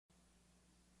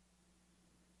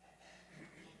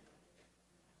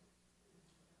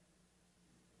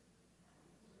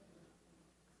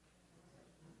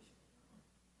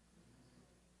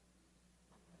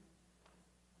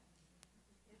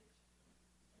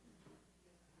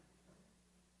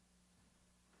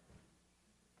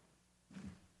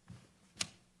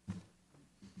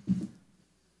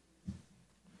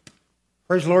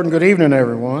Praise the Lord and good evening,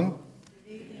 everyone.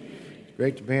 Good evening. It's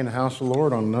great to be in the house of the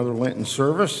Lord on another Lenton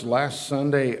service, last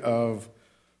Sunday of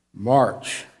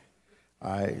March.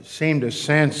 I seem to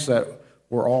sense that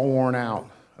we're all worn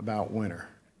out about winter.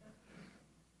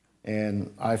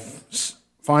 And I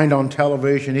find on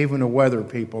television even the weather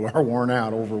people are worn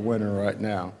out over winter right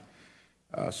now.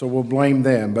 So we'll blame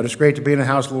them. But it's great to be in the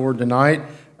house of the Lord tonight.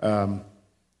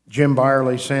 Jim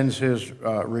Byerly sends his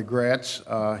regrets.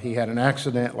 He had an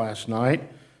accident last night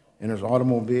in his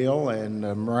automobile, and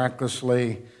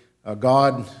miraculously,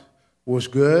 God was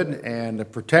good and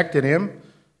protected him.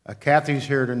 Kathy's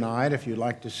here tonight if you'd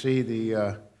like to see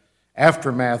the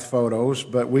aftermath photos,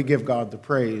 but we give God the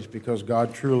praise because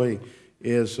God truly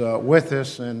is with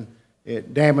us, and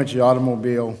it damaged the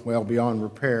automobile well beyond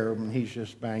repair, and he's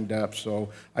just banged up. So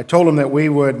I told him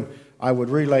that I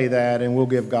would relay that, and we'll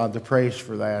give God the praise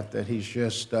for that he's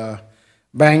just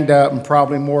banged up, and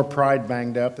probably more pride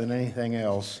banged up than anything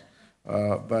else.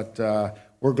 But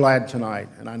we're glad tonight,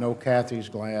 and I know Kathy's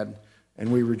glad,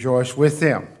 and we rejoice with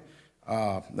them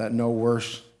that no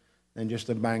worse than just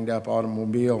a banged up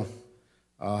automobile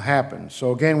happened.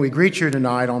 So again, we greet you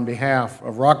tonight on behalf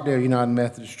of Rockdale United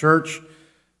Methodist Church.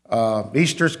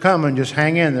 Easter's coming. Just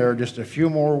hang in there just a few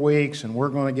more weeks, and we're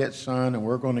going to get sun, and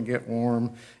we're going to get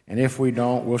warm. And if we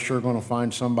don't, we're sure going to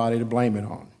find somebody to blame it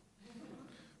on.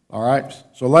 All right?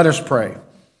 So let us pray.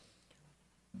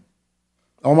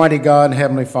 Almighty God and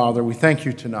Heavenly Father, we thank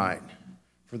you tonight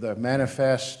for the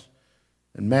manifest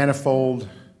and manifold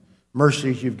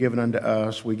mercies you've given unto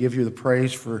us. We give you the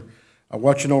praise for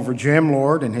watching over Jim,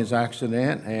 Lord, in his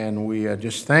accident, and we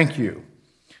just thank you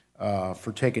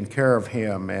for taking care of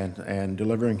him and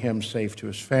delivering him safe to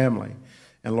his family.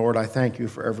 And Lord, I thank you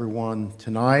for everyone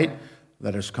tonight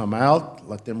that has come out.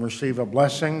 Let them receive a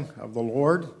blessing of the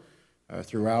Lord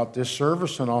throughout this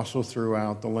service and also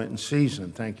throughout the Lenten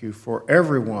season. Thank you for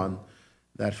everyone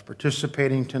that's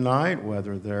participating tonight,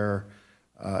 whether they're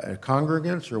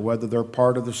congregants or whether they're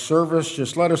part of the service.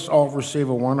 Just let us all receive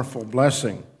a wonderful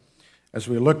blessing as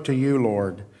we look to you,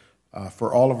 Lord,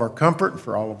 for all of our comfort,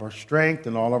 for all of our strength,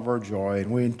 and all of our joy.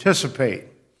 And we anticipate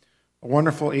a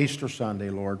wonderful Easter Sunday,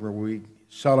 Lord, where we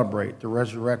celebrate the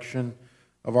resurrection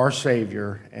of our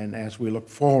Savior, and as we look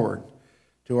forward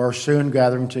to our soon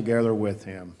gathering together with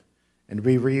him and to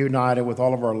be reunited with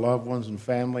all of our loved ones and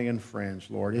family and friends,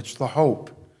 Lord. It's the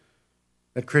hope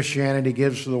that Christianity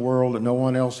gives to the world that no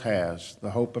one else has,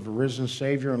 the hope of a risen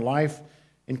Savior and life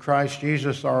in Christ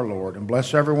Jesus our Lord. And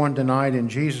bless everyone tonight in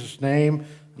Jesus' name.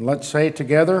 And let's say it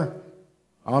together,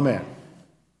 Amen.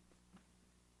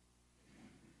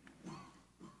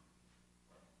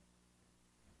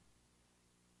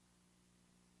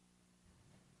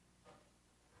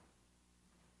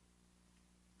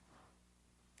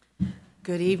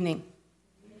 Good evening.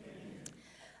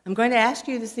 I'm going to ask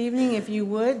you this evening if you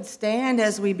would stand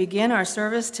as we begin our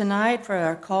service tonight for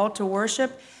our call to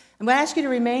worship. I'm going to ask you to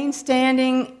remain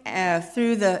standing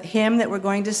through the hymn that we're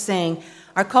going to sing.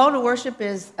 Our call to worship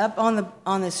is up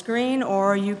on the screen,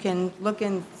 or you can look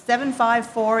in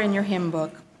 754 in your hymn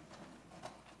book.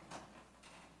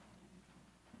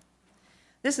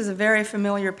 This is a very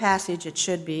familiar passage, it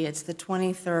should be. It's the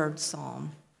 23rd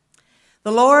Psalm.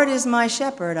 The Lord is my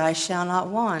shepherd, I shall not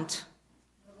want.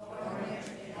 The Lord makes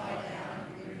me lie down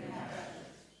in green pastures.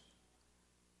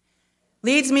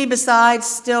 Leads me beside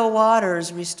still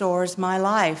waters, restores my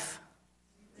life.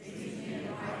 Leads me in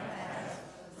right paths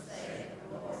for the sake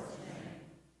of the Lord's name.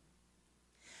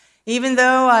 Even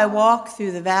though I walk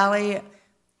through the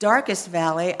darkest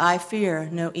valley, I fear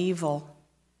no evil.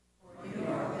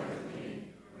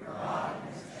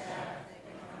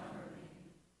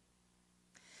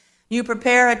 You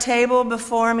prepare a table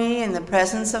before me in the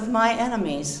presence of my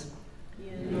enemies. You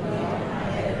anoint my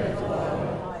head with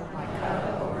oil, my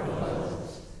cup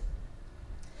overflows.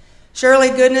 Surely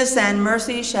goodness and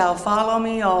mercy shall follow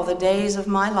me all the days of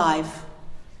my life.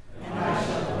 And I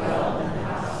shall dwell in the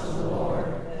house of the Lord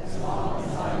as long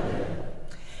as I live.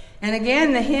 And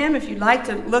again, the hymn, if you'd like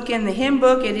to look in the hymn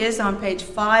book, it is on page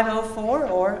 504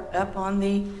 or up on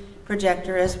the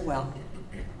projector as well.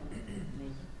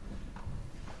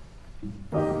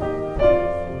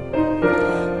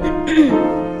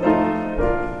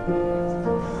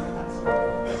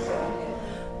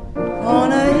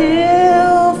 On a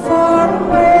hill far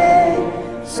away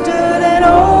stood an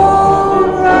old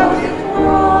rugged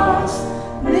cross,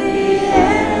 the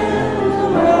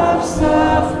emblem of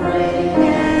suffering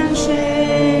and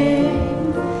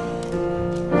shame.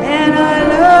 And I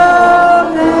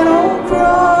love that old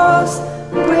cross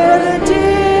where the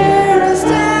dearest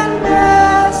and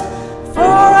best for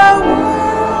a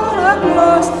world of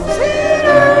lost sin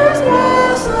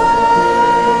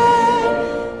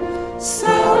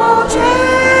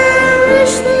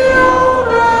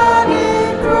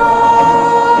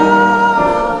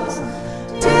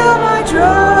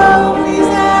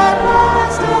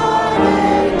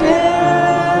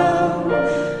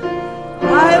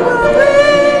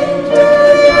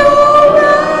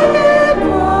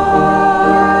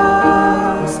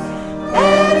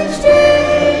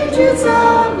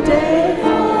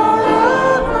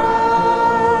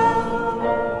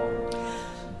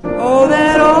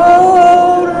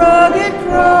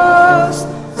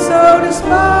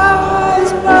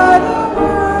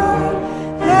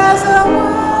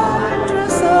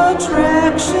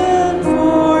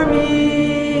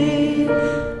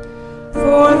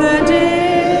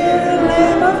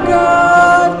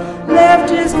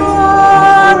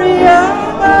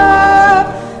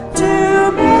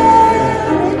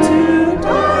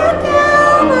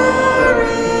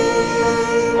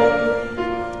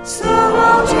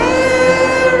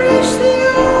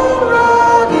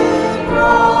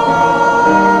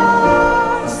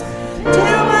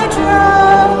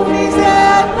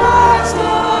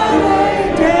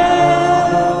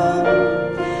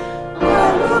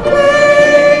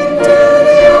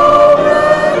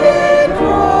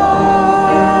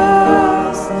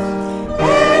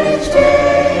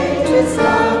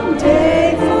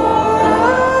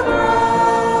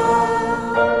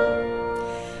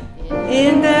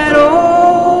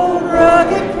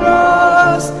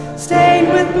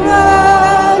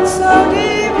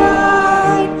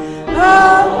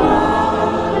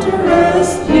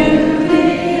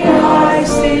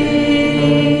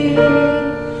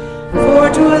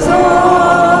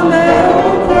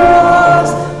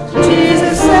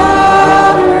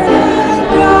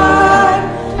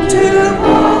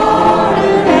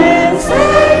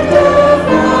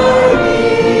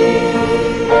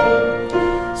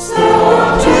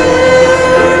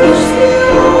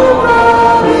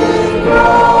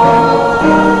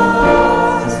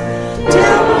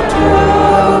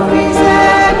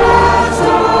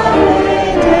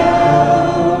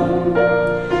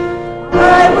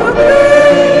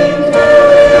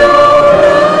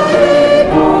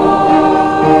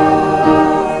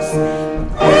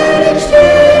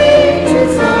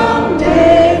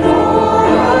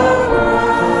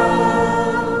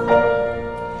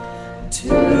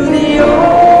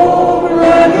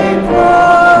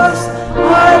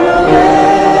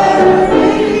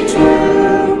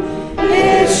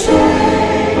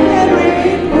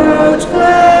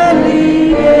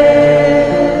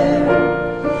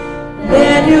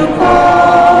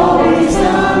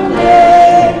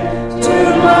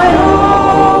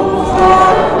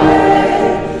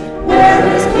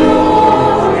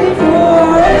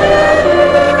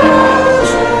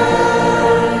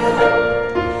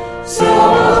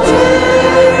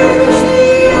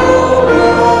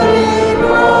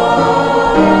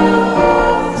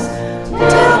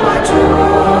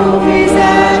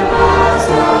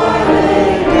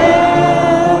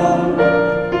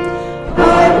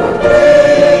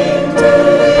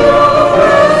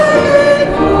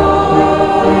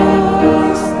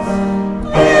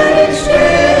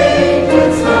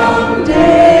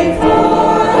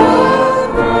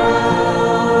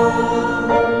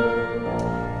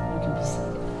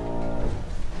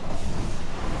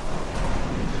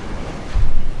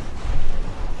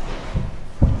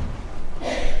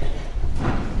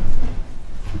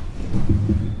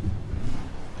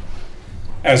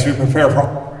as we prepare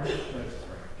for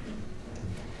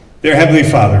Dear Heavenly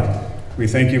Father, we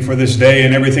thank you for this day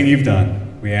and everything you've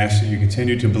done. We ask that you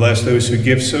continue to bless those who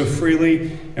give so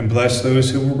freely and bless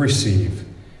those who will receive.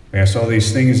 We ask all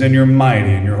these things in your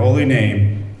mighty and your holy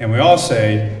name, and we all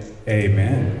say,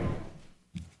 Amen.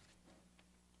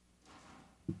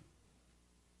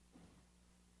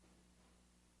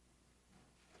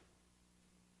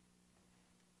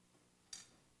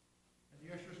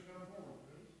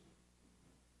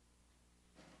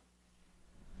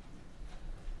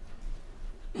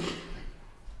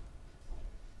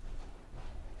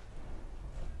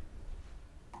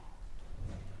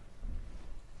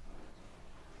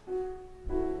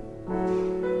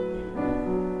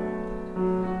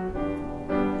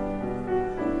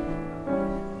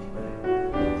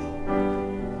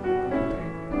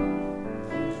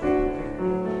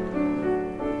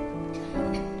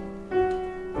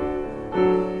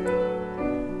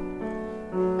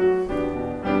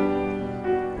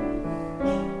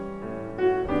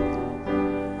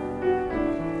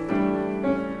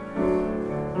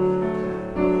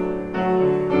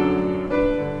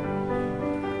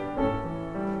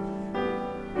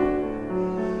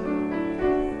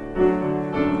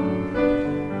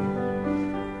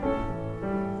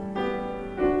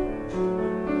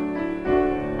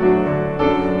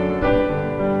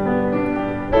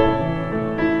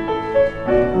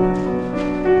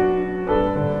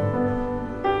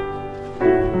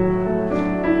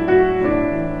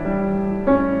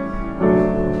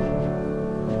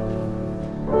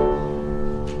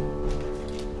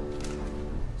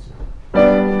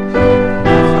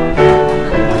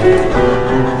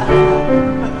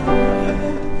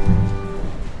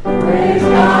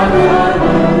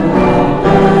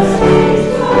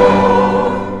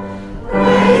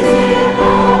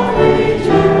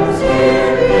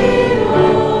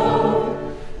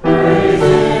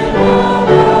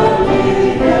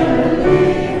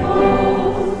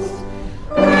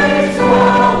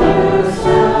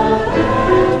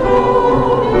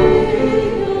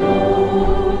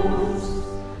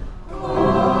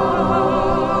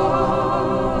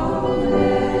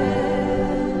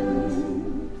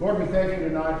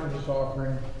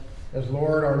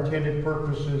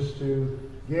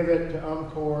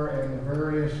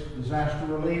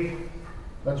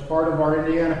 That's part of our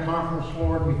Indiana Conference,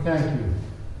 Lord. We thank you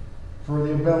for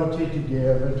the ability to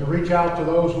give and to reach out to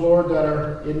those, Lord, that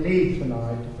are in need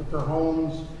tonight, to put their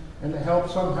homes and to help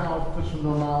somehow put some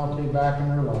normality back in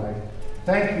their life.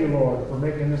 Thank you, Lord, for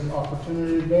making this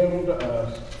opportunity available to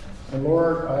us. And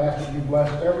Lord, I ask that you bless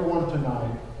everyone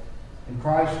tonight. In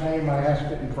Christ's name, I ask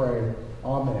it and pray.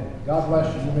 Amen. God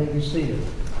bless you. You may be seated.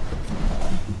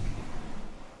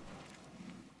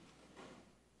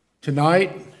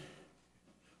 Tonight,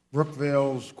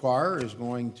 Brookville's choir is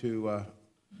going to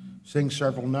sing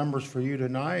several numbers for you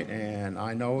tonight, and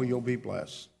I know you'll be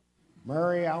blessed.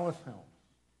 Mary Alice Helms.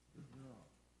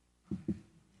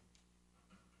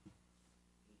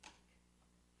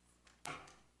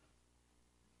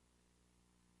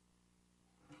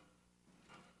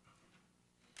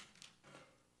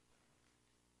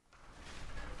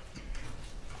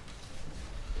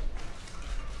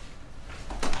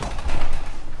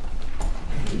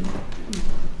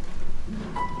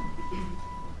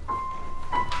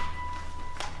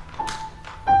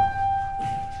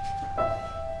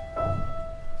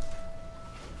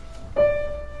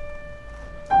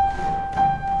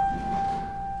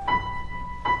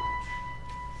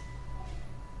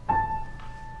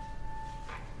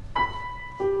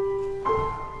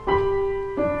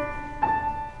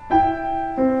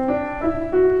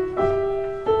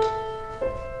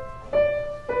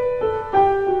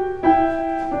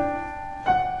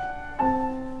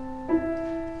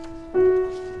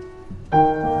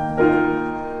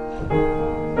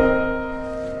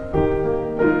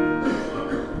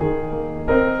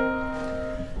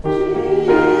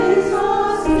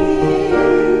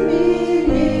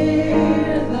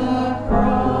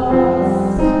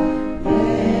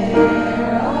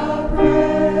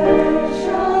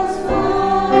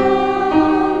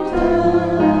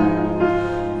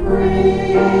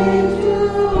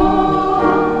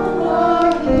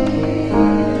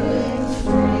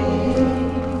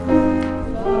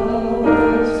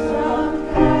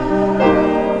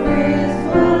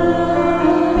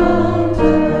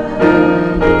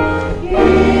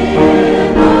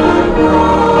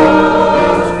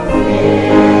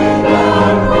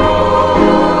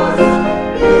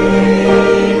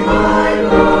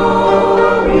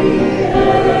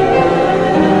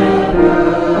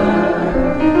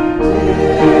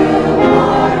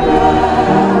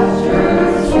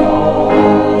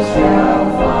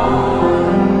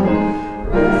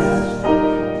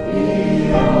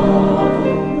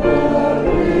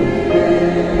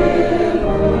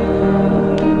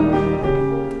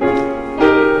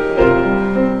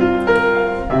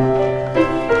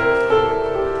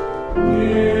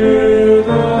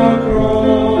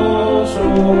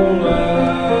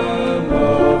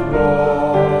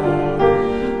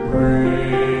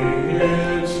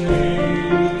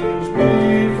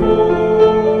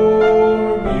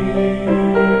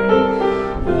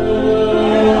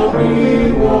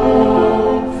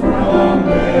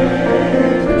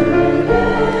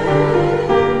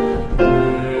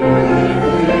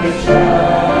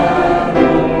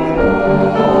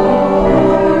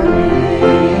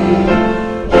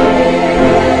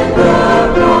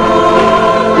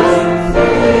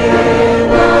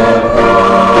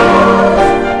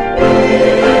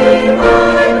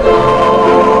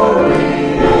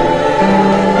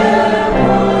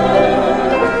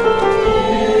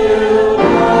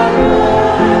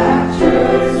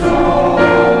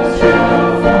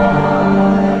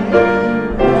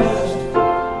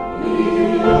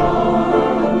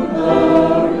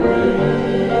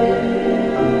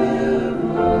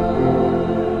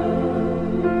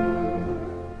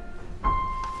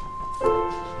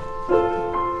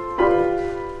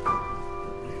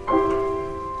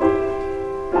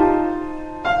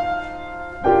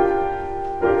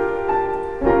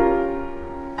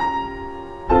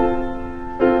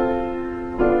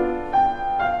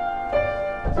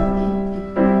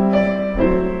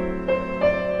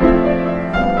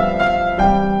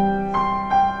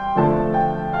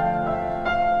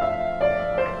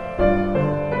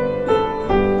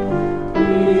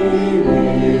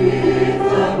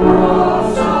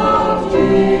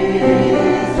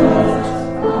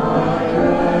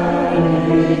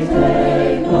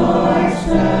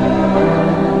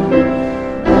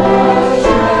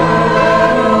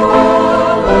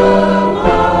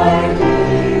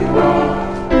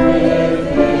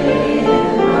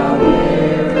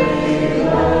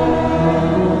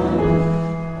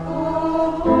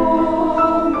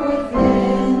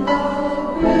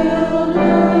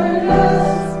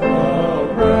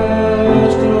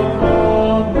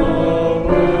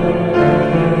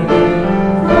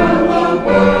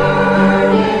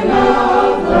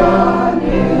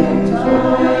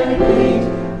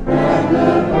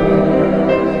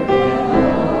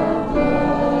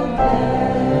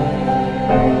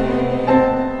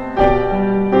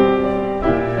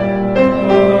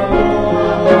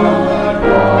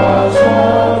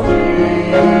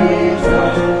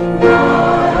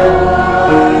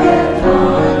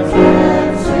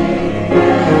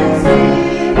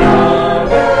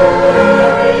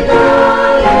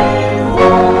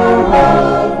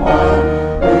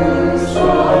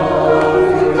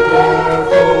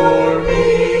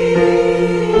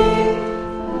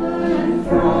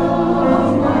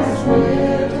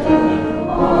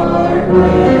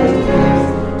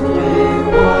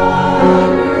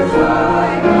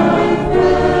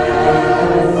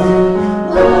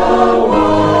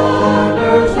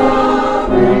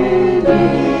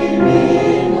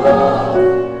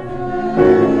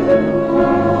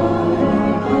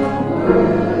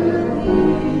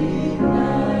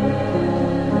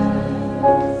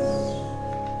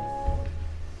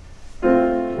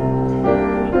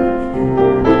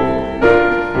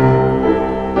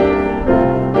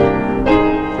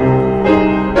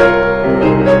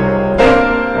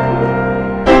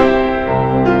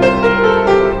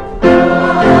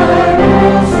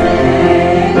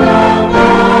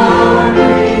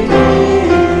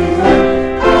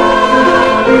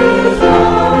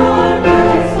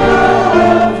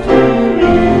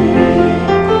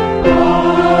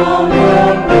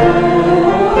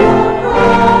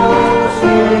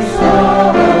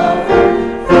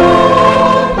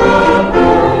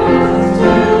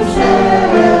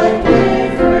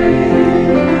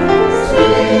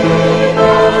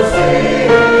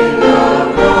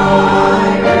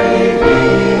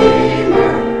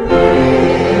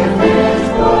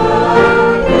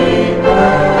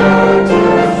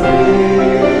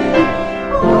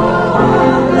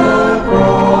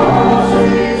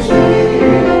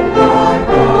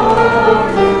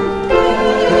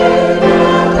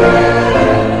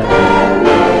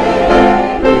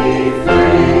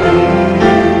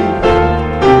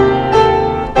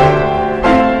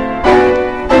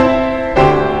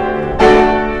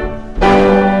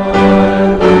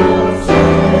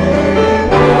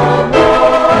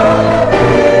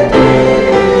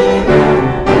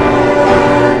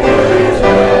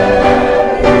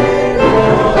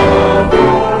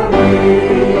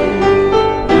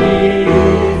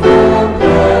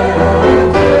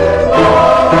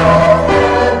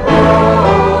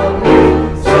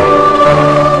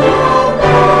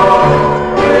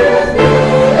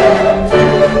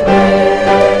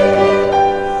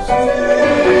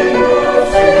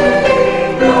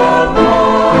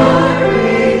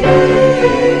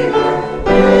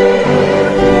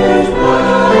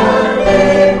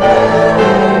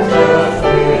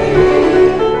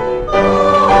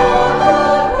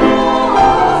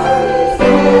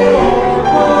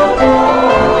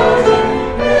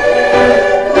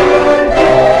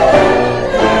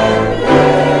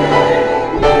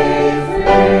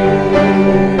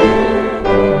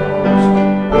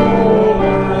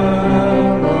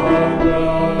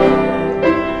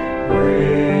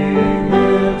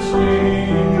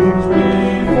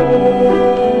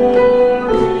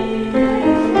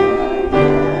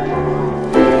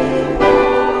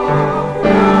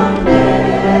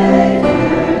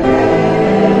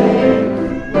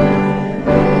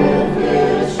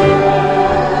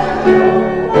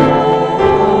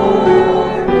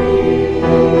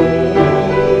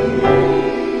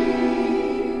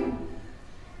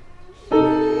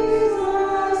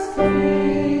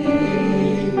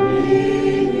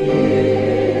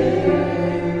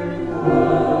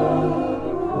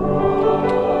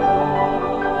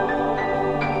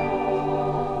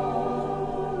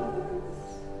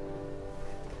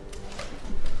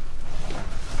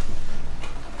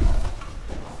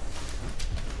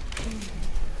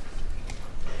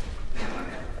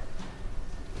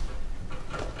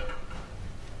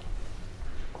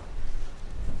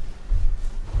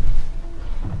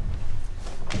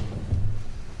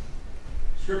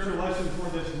 Scripture lesson for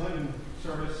this Lenton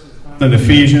service is found in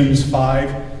Ephesians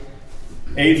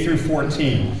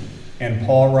 5:8-14. And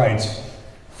Paul writes,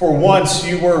 "For once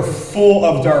you were full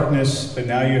of darkness, but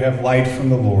now you have light from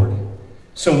the Lord.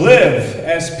 So live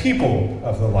as people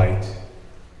of the light.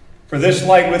 For this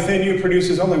light within you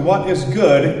produces only what is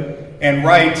good and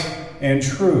right and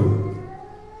true.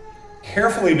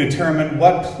 Carefully determine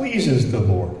what pleases the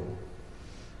Lord.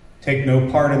 Take no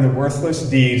part in the worthless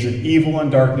deeds of evil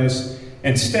and darkness.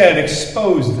 Instead,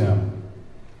 expose them.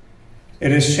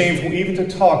 It is shameful even to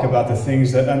talk about the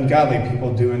things that ungodly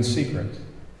people do in secret.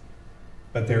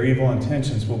 But their evil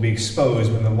intentions will be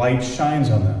exposed when the light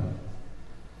shines on them.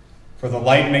 For the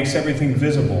light makes everything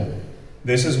visible.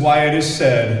 This is why it is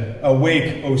said,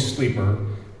 'Awake, O sleeper,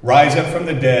 rise up from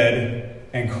the dead,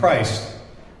 and Christ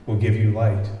will give you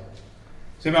light.'"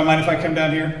 Does anybody mind if I come down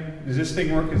here? Does this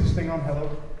thing work? Is this thing on? Hello?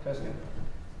 Testing.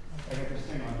 I got this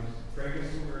thing on. Greg, this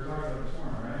is what we were talking about this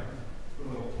morning, right? A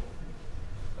little.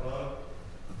 Hello?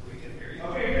 We can hear you.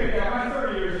 Okay, good. Yeah, my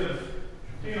 30 years of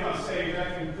being on stage, I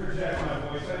can project my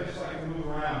voice. I just like to move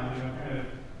around, kind of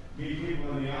meet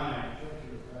people in the eye.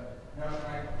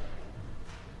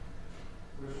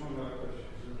 Which one do I push?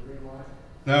 Is it a green light?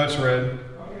 No, it's red.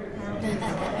 Okay.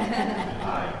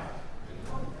 Hi.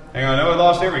 Hang on, no, I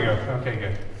lost. There we go. Okay,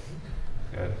 good.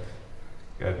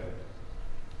 Good.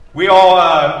 We all,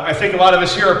 I think a lot of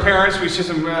us here are parents. We see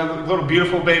some little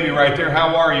beautiful baby right there.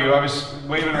 How are you? I was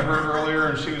waving at her earlier,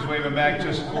 and she was waving back.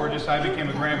 Just gorgeous. I became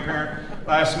a grandparent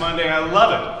last Monday. I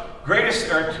love it.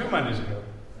 Greatest, or 2 Mondays ago.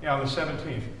 Yeah, on the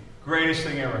 17th. Greatest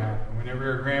thing ever happened. Whenever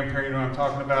you're a grandparent, you know what I'm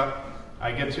talking about.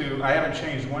 I haven't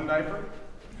changed one diaper.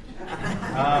 No,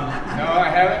 I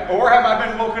haven't. Or have I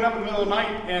been woken up in the middle of the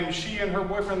night and she and her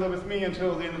boyfriend live with me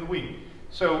until the end of the week.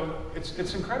 So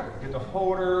it's incredible. You get to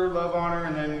hold her, love on her,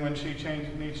 and then when she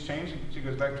needs change, she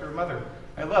goes back to her mother.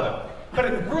 I love it. But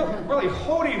really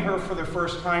holding her for the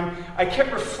first time, I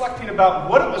kept reflecting about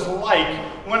what it was like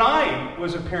when I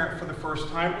was a parent for the first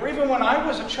time, or even when I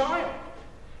was a child.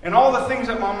 And all the things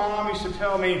that my mom used to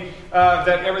tell me,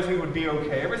 that everything would be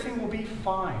okay. Everything will be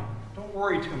fine. Don't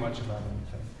worry too much about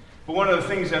anything. But one of the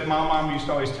things that my mom used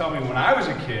to always tell me when I was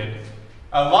a kid,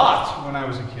 a lot when I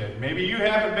was a kid, maybe you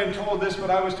haven't been told this, but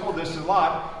I was told this a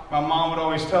lot. My mom would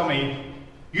always tell me,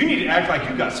 "You need to act like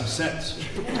you got some sense."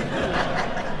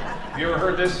 You ever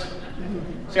heard this?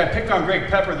 See, I picked on Greg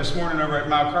Pepper this morning over at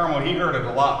Mount Carmel. He heard it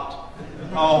a lot.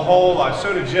 A whole lot.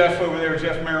 So did Jeff over there,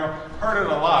 Jeff Merrill. Heard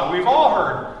it a lot. We've all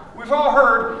heard.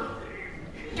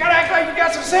 You gotta act like you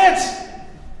got some sense.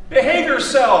 Behave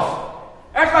yourself.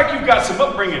 Act like you've got some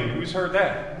upbringing. Who's heard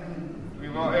that?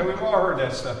 We've all heard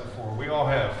that stuff before. We all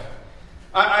have.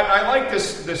 I like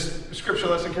this scripture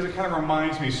lesson because it kind of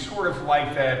reminds me sort of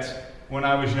like that when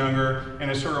I was younger,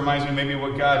 and it sort of reminds me maybe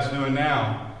what God's doing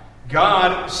now.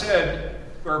 God said,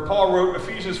 or Paul wrote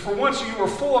Ephesians, "For once you were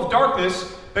full of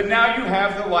darkness, but now you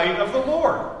have the light of the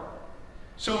Lord.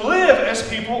 So live as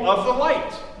people of the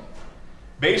light."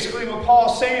 Basically what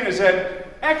Paul's saying is that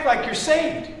act like you're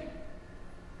saved.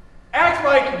 Act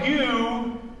like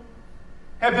you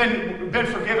have been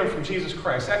forgiven from Jesus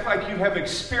Christ. Act like you have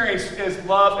experienced His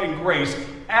love and grace.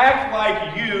 Act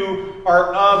like you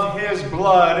are of His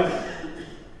blood,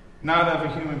 not of a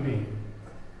human being.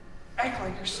 Act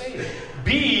like you're saved.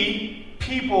 Be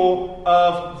people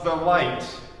of the light.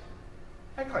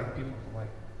 Act like people of the light.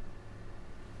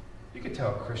 You could tell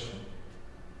a Christian.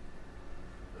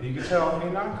 And you could tell a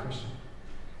non-Christian.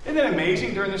 Isn't it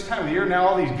amazing during this time of the year now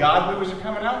all these God movies are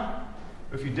coming out?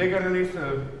 But if you dig underneath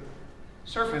the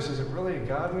surface, is it really a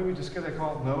God movie just because they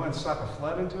call it Noah and slap a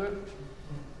flood into it?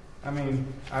 I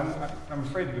mean, I'm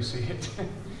afraid to go see it.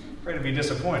 Afraid to be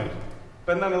disappointed.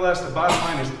 But nonetheless, the bottom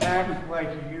line is act like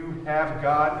you have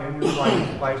God in your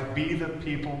life. Be the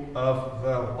people of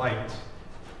the light.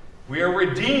 We are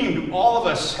redeemed. All of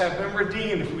us have been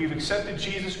redeemed if we've accepted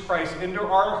Jesus Christ into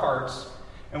our hearts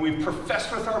and we've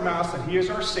professed with our mouths that He is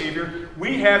our Savior.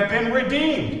 We have been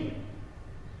redeemed.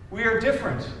 We are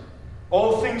different.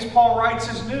 Old things, Paul writes,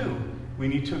 is new. We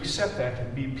need to accept that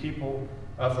and be people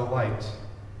of the light.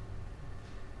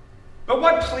 But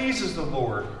what pleases the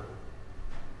Lord?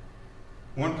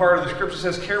 One part of the scripture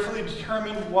says, carefully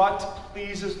determine what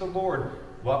pleases the Lord.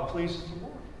 What pleases the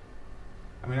Lord?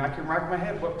 I mean, I can rack my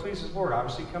head. What pleases the Lord?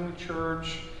 Obviously, coming to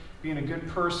church, being a good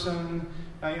person,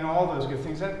 all those good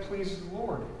things. That pleases the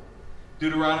Lord.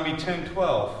 Deuteronomy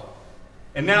 10:12.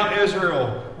 And now,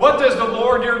 Israel, what does the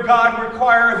Lord your God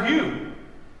require of you?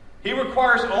 He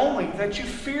requires only that you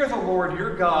fear the Lord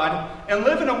your God and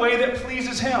live in a way that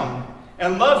pleases Him,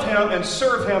 and love Him and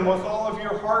serve Him with all of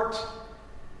your heart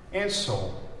and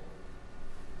soul.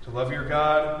 To love your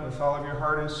God with all of your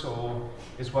heart and soul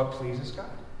is what pleases God.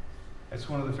 That's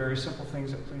one of the very simple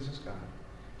things that pleases God.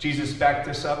 Jesus backed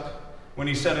this up when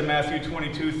he said in Matthew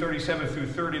 22, 37 through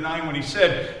 39, when he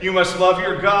said, you must love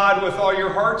your God with all your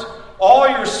heart, all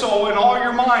your soul, and all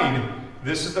your mind.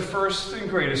 This is the first and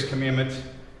greatest commandment,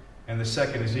 and the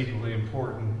second is equally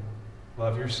important.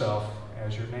 Love yourself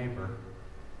as your neighbor.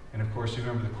 And of course, you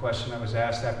remember the question that was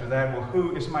asked after that, well,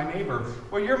 who is my neighbor?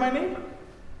 Well, you're my neighbor.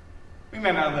 We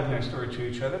may not live next door to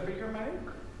each other, but you're my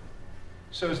neighbor.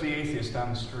 So is the atheist down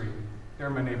the street. They're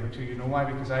my neighbor too. You know why?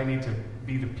 Because I need to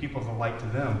be the people of the light to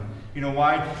them. You know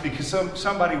why? Because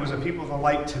somebody was a people of the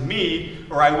light to me,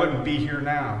 or I wouldn't be here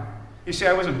now. You see,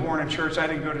 I wasn't born in church. I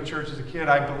didn't go to church as a kid.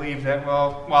 I believed that,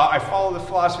 well, I followed the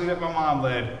philosophy that my mom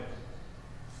led.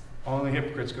 Only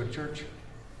hypocrites go to church.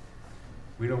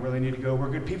 We don't really need to go. We're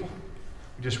good people.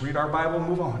 We just read our Bible and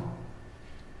move on.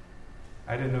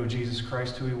 I didn't know Jesus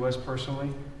Christ, who he was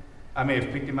personally. I may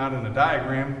have picked him out in a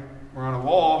diagram or on a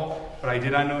wall, but I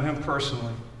did not know him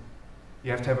personally.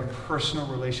 You have to have a personal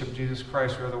relationship with Jesus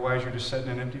Christ, or otherwise you're just sitting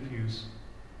in empty pews.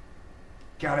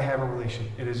 Got to have a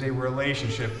relationship. It is a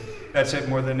relationship. That's it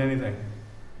more than anything.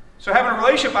 So having a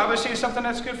relationship obviously is something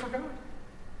that's good for God.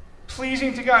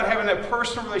 Pleasing to God, having that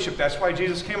personal relationship. That's why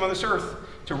Jesus came on this earth,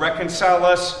 to reconcile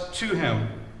us to him.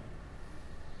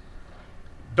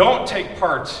 Don't take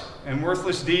part in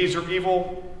worthless deeds or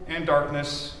evil and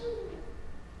darkness.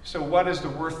 So what is the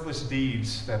worthless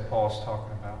deeds that Paul's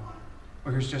talking about?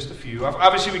 Well, here's just a few.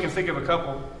 Obviously, we can think of a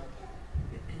couple.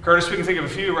 Curtis, we can think of a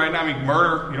few right now. I mean,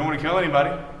 murder. You don't want to kill anybody.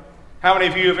 How many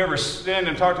of you have ever sinned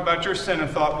and talked about your sin and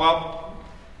thought, well,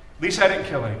 at least I didn't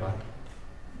kill anybody?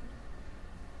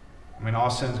 I mean, all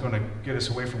sin's going to get us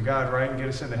away from God, right? And get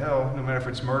us into hell, no matter if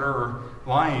it's murder or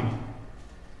lying.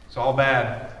 It's all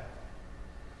bad.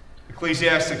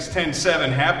 Ecclesiastes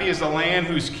 10:7, happy is the land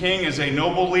whose king is a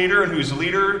noble leader and whose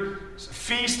leaders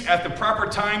feast at the proper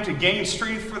time to gain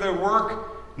strength for their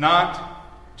work,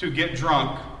 not to get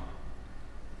drunk.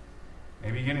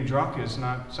 Maybe getting drunk is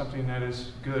not something that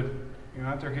is good. You're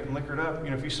out there getting liquored up.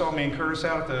 You know, if you saw me and Curtis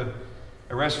out at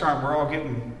a restaurant, we're all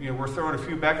getting, we're throwing a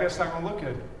few back, that's not going to look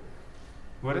good.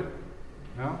 Would it?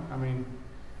 No? I mean,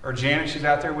 or Janet, she's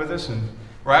out there with us and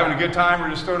we're having a good time, we're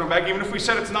just throwing them back. Even if we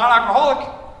said it's not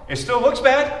alcoholic, it still looks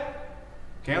bad.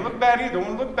 Can't look bad either. Don't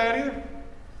want to look bad either.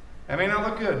 That may not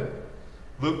look good.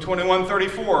 Luke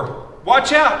 21:34.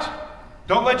 Watch out.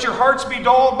 Don't let your hearts be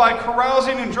dulled by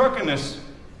carousing and drunkenness.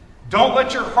 Don't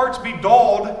let your hearts be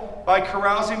dulled by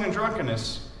carousing and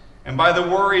drunkenness. And by the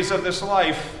worries of this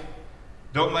life,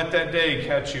 don't let that day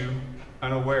catch you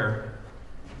unaware.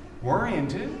 Worrying,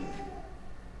 too.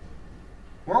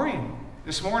 Worrying.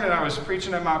 This morning I was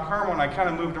preaching at Mount Carmel and I kind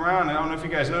of moved around. I don't know if you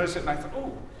guys noticed it. And I thought,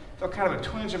 I felt kind of a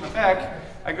twinge in my back.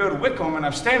 I go to Wickham and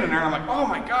I'm standing there and I'm like, oh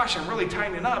my gosh, I'm really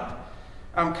tightening up.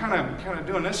 I'm kind of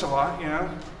doing this a lot,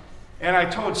 And I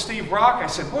told Steve Brock, I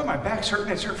said, boy, my back's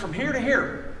hurting. It's hurt from here to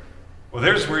here. Well,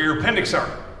 there's where your appendix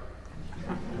are.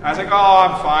 I was like, oh,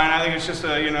 I'm fine. I think it's just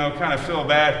kind of feel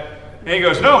bad. And he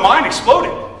goes, no, mine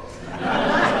exploded.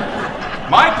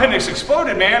 My appendix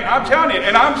exploded, man. I'm telling you.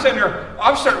 And I'm sitting there,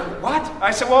 what?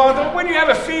 I said, well, when you have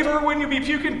a fever, when you be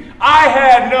puking, I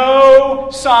had no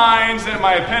signs that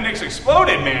my appendix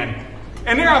exploded, man.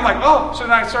 And there I'm like, so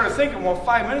then I started thinking,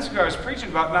 5 minutes ago I was preaching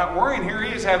about not worrying. Here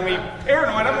he is having me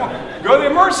paranoid. I'm going to go to the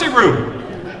emergency room.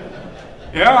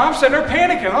 I'm sitting there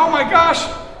panicking. Oh my gosh.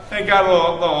 Thank God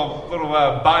a little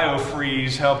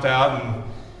biofreeze helped out and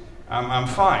I'm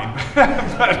fine.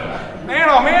 But man,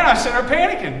 I'm sitting there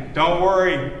panicking. Don't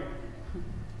worry.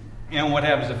 What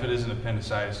happens if it is an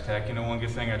appendicitis attack? One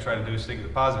good thing I try to do is think of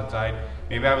the positive side.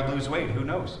 Maybe I would lose weight. Who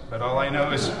knows? But all I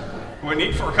know is I wouldn't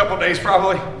eat for a couple days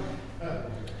probably.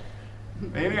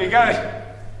 You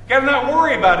gotta not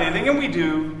worry about anything, and we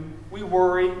do. We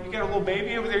worry. You got a little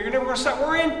baby over there. You're never going to stop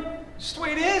worrying. It's just the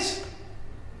way it is.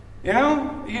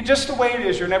 Just the way it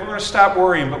is. You're never going to stop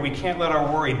worrying, but we can't let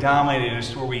our worry dominate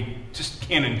us to where we just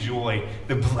can't enjoy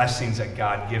the blessings that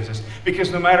God gives us.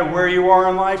 Because no matter where you are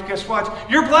in life, guess what?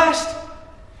 You're blessed.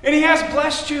 And He has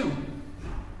blessed you.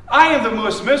 I am the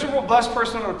most miserable, blessed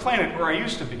person on the planet, where I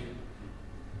used to be.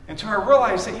 Until I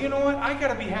realized that, I got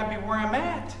to be happy where I'm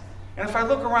at. And if I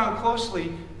look around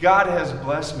closely, God has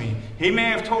blessed me. He may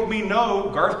have told me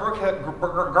no. Garth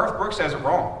Brooks has it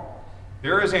wrong.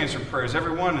 There is answered prayers,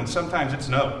 everyone, and sometimes it's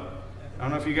no. I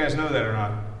don't know if you guys know that or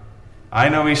not. I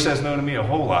know he says no to me a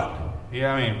whole lot.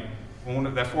 Yeah,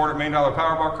 that $400 million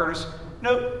Powerball, Curtis?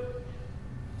 Nope.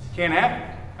 Can't have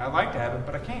it. I'd like to have it,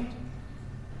 but I can't.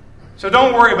 So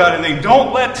don't worry about anything.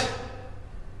 Don't let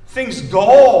things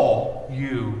dull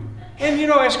you. And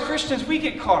as Christians, we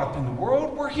get caught up in the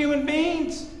world. We're human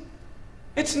beings.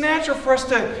 It's natural for us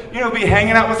to, be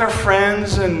hanging out with our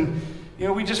friends and,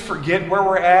 we just forget where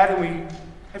we're at. And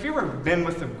have you ever been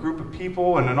with a group of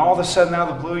people and then all of a sudden out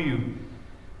of the blue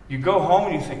you go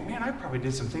home and you think, man, I probably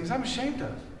did some things I'm ashamed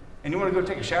of. And you want to go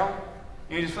take a shower?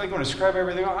 And you just feel like you want to scrub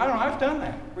everything off. I don't know, I've done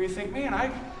that. Where you think, man, I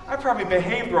probably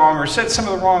behaved wrong or said some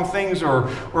of the wrong things or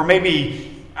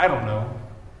maybe, I don't know.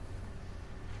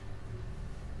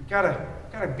 You've got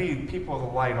to be people of the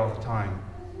light all the time.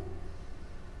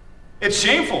 It's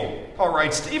shameful, Paul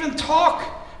writes, to even talk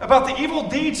about the evil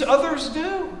deeds others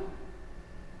do.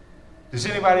 Does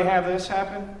anybody have this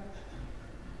happen?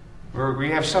 Or we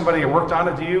have somebody that worked on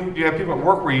it? Do you have people at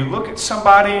work where you look at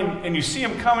somebody and you see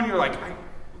them coming, you're like,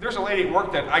 there's a lady at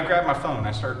work that I grab my phone and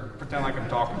I start pretending like I'm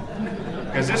talking.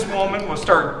 Because this woman will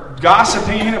start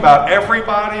gossiping about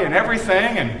everybody and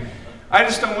everything, and I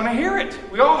just don't want to hear it.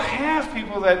 We all have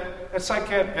people that's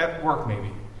like at work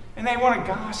maybe, and they want to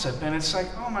gossip, and it's like,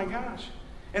 oh my gosh.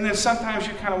 And then sometimes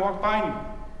you kind of walk by and you,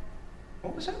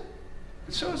 what was that?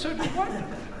 Did so-and-so do what?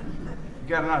 You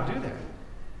got to not do that.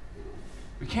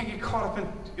 We can't get caught up in,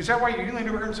 is that why you usually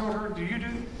never heard someone heard? Do you do?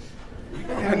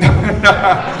 No.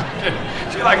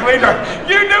 She's like, wait,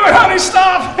 you do it, honey,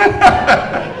 stop.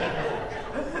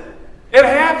 It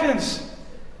happens.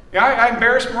 Yeah, I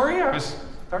embarrassed Marie. I was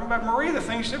talking about Marie, the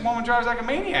thing she said, woman drives like a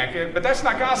maniac. But that's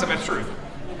not gossip, that's truth.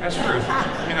 That's truth.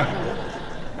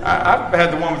 I've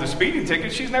had the one with the speeding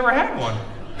ticket. She's never had one.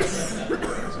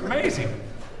 It's amazing.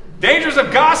 Dangers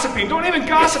of gossiping. Don't even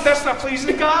gossip. That's not pleasing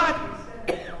to God.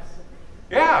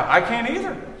 Yeah, I can't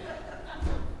either.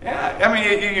 Yeah, I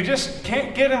mean, you just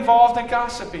can't get involved in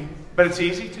gossiping. But it's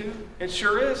easy to. It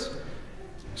sure is.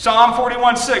 Psalm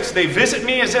 41:6, they visit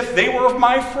me as if they were of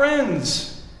my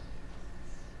friends.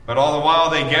 But all the while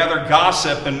they gather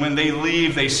gossip, and when they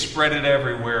leave, they spread it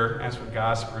everywhere. That's what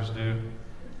gossipers do.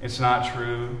 It's not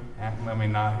true. I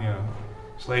mean,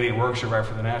 this lady at work should write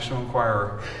for the National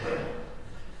Enquirer.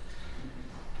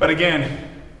 But again,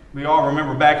 we all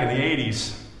remember back in the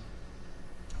 80s.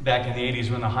 Back in the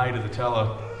 80s when the height of the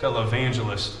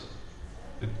televangelist,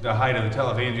 the height of the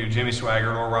televangelist, Jimmy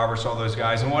Swaggart, Oral Roberts, all those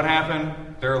guys. And what happened?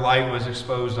 Their light was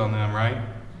exposed on them, right?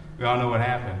 We all know what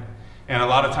happened. And a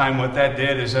lot of time what that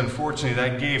did is, unfortunately,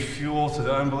 that gave fuel to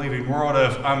the unbelieving world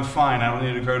of, I'm fine, I don't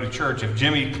need to go to church. If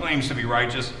Jimmy claims to be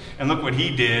righteous, and look what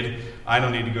he did, I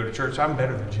don't need to go to church. I'm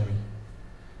better than Jimmy.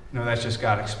 No, that's just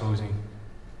God exposing.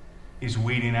 He's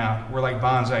weeding out. We're like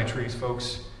bonsai trees,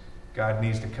 folks. God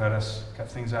needs to cut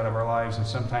things out of our lives, and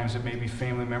sometimes it may be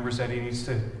family members that he needs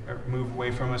to move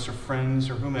away from us, or friends,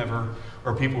 or whomever,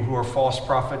 or people who are false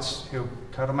prophets. He'll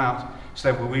cut them out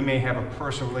so that we may have a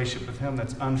personal relationship with him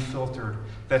that's unfiltered,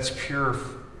 that's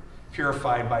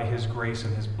purified by his grace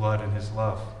and his blood and his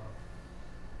love.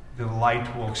 The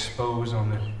light will expose on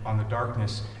the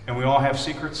darkness. And we all have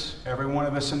secrets. Every one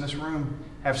of us in this room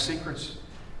have secrets.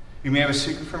 You may have a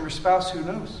secret from your spouse, who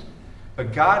knows?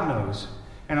 But God knows.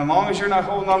 And as long as you're not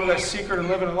holding on to that secret and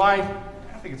living a life,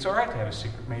 I think it's all right to have a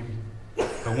secret, maybe.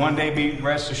 But one day,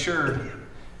 rest assured,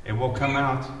 it will come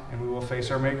out and we will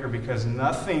face our Maker, because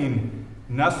nothing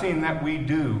that we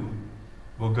do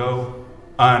will go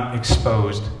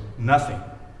unexposed. Nothing.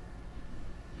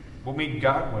 We'll meet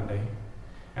God one day.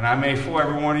 And I may fool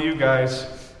every one of you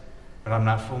guys, but I'm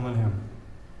not fooling him.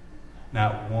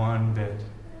 Not one bit.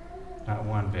 Not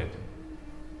one bit.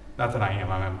 Not that I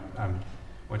am. I'm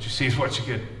what you see is what you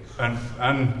get.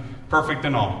 Unperfect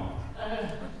and all.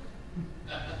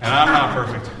 And I'm not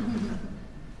perfect.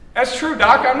 That's true,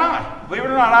 Doc. I'm not. Believe it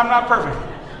or not, I'm not perfect.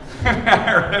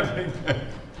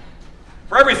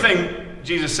 For everything,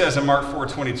 Jesus says in Mark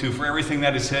 4:22, for everything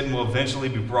that is hidden will eventually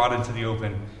be brought into the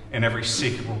open, and every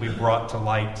secret will be brought to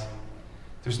light.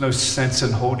 There's no sense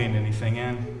in holding anything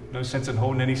in. No sense in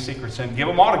holding any secrets in. Give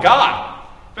them all to God.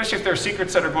 Especially if there are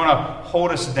secrets that are going to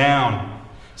hold us down.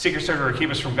 Secrets that are going to keep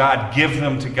us from God. Give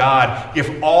them to God.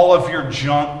 Give all of your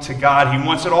junk to God. He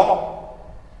wants it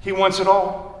all. He wants it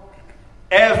all.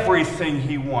 Everything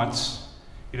he wants.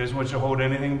 He doesn't want you to hold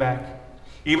anything back.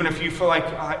 Even if you feel like,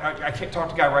 I can't talk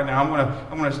to God right now.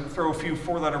 I'm going to throw a few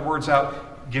four-letter words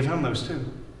out. Give him those too.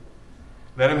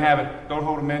 Let him have it. Don't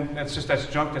hold him in. That's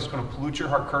junk that's going to pollute your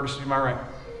heart. Courtesy, am I right?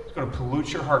 It's going to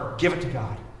pollute your heart. Give it to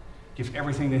God. Give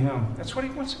everything to him. That's what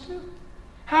he wants to do.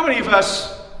 How many of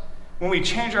us, when we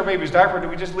change our baby's diaper, do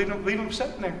we just leave them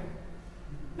sitting there?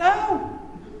 No.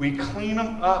 We clean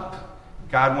them up.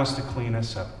 God wants to clean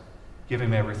us up. Give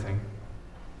him everything.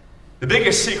 The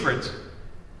biggest secret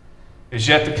is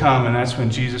yet to come, and that's when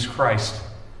Jesus Christ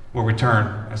will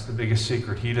return. That's the biggest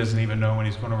secret. He doesn't even know when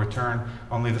he's going to return.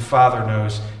 Only the Father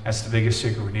knows. That's the biggest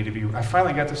secret we need to be. I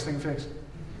finally got this thing fixed,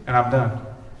 and I'm done.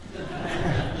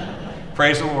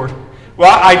 Praise the Lord.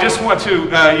 Well, I just want to,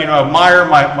 admire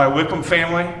my Wickham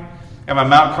family and my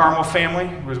Mount Carmel family.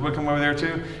 Was Wickham over there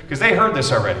too? Because they heard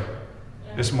this already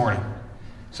this morning.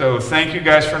 So thank you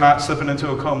guys for not slipping into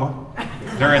a coma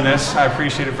during this. I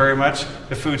appreciate it very much.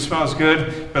 The food smells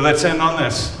good, but let's end on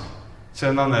this. Let's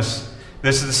end on this.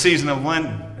 This is the season of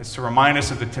Lent. It's to remind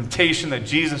us of the temptation that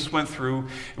Jesus went through,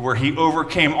 where he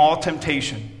overcame all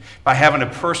temptation by having a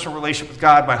personal relationship with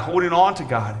God, by holding on to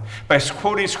God, by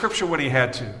quoting Scripture when he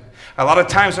had to. A lot of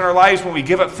times in our lives when we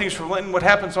give up things for Lent, what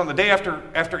happens on the day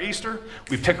after Easter?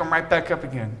 We pick them right back up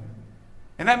again.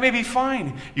 And that may be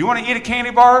fine. You want to eat a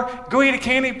candy bar? Go eat a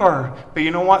candy bar. But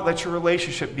you know what? Let your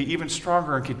relationship be even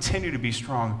stronger and continue to be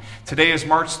strong. Today is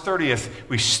March 30th.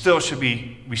 We still should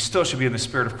be in the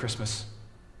spirit of Christmas.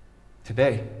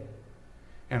 Today.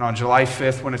 And on July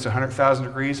 5th, when it's 100,000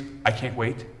 degrees, I can't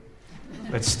wait.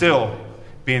 Let's still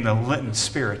be in the Lenten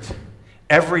spirit.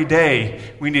 Every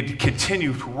day, we need to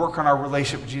continue to work on our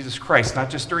relationship with Jesus Christ, not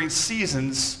just during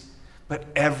seasons, but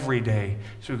every day,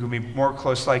 so we can be more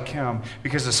close like him.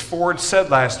 Because as Ford said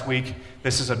last week,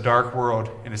 this is a dark world,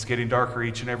 and it's getting darker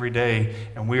each and every day,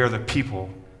 and we are the people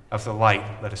of the light.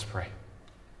 Let us pray.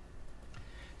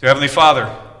 Dear Heavenly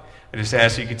Father, I just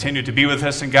ask you continue to be with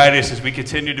us and guide us as we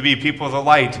continue to be people of the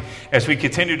light, as we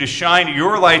continue to shine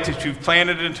your light that you've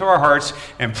planted into our hearts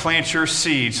and plant your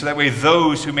seed, so that way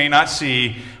those who may not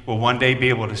see will one day be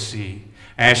able to see.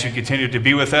 I ask you to continue to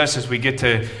be with us as we get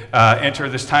to enter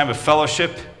this time of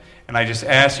fellowship, and I just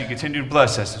ask you to continue to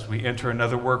bless us as we enter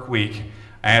another work week.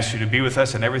 I ask you to be with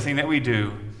us in everything that we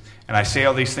do, and I say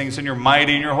all these things in your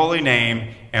mighty and your holy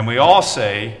name, and we all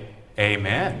say,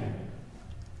 Amen.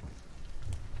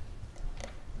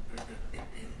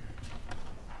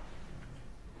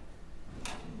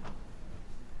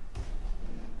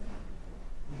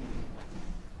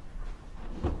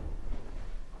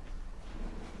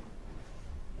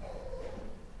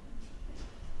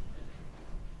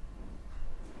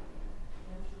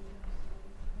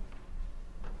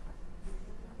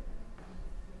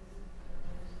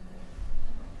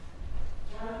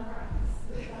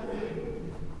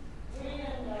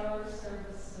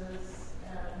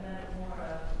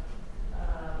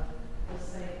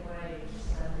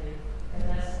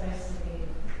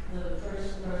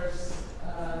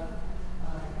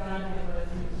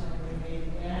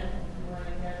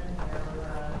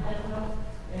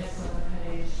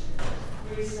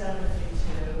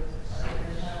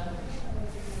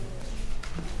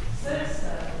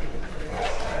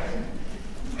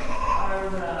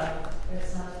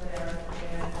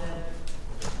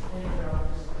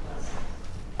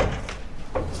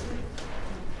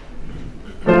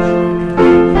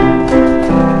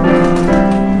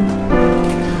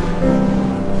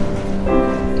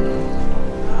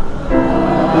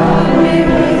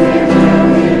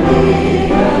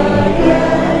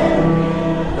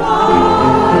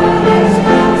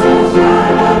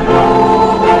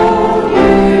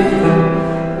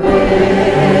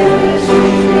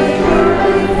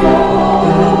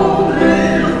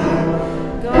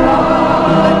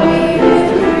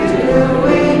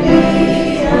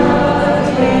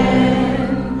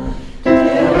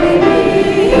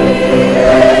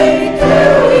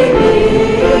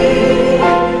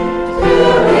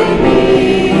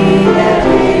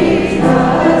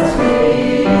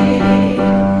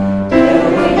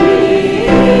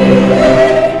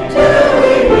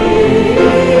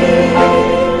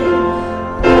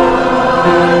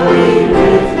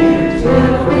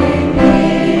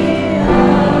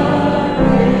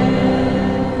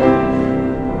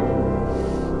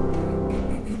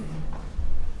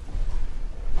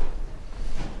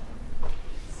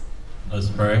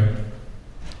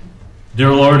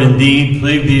 Dear Lord, indeed,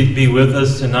 please be with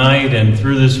us tonight and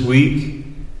through this week,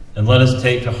 and let us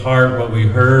take to heart what we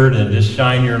heard and just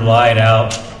shine your light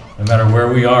out no matter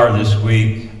where we are this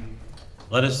week.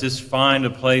 Let us just find a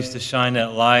place to shine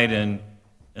that light and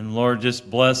Lord, just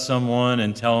bless someone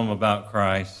and tell them about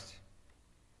Christ.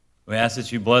 We ask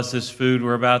that you bless this food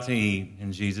we're about to eat.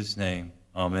 In Jesus' name,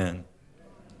 amen.